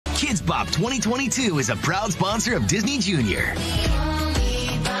Kids Bop 2022 is a proud sponsor of Disney Junior.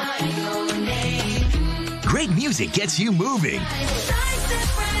 Great music gets you moving.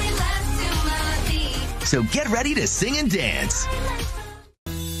 So get ready to sing and dance.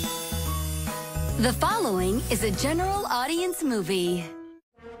 The following is a general audience movie.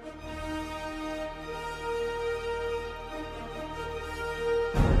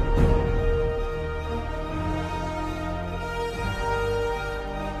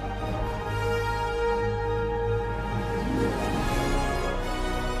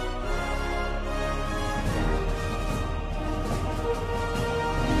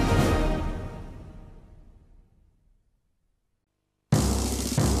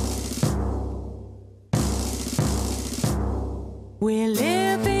 We're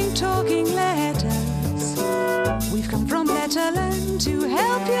living, talking letters. We've come from Letterland to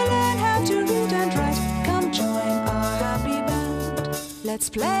help you learn how to read and write. Come join our happy band.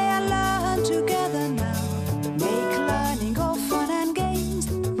 Let's play and learn together now. Make learning all fun and games.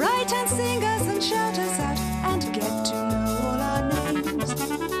 Write and sing us and shout us out and get to know all our names.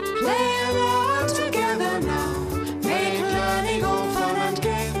 Play and learn together now. Make learning all fun and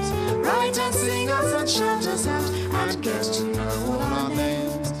games. Write and sing us and shout us out.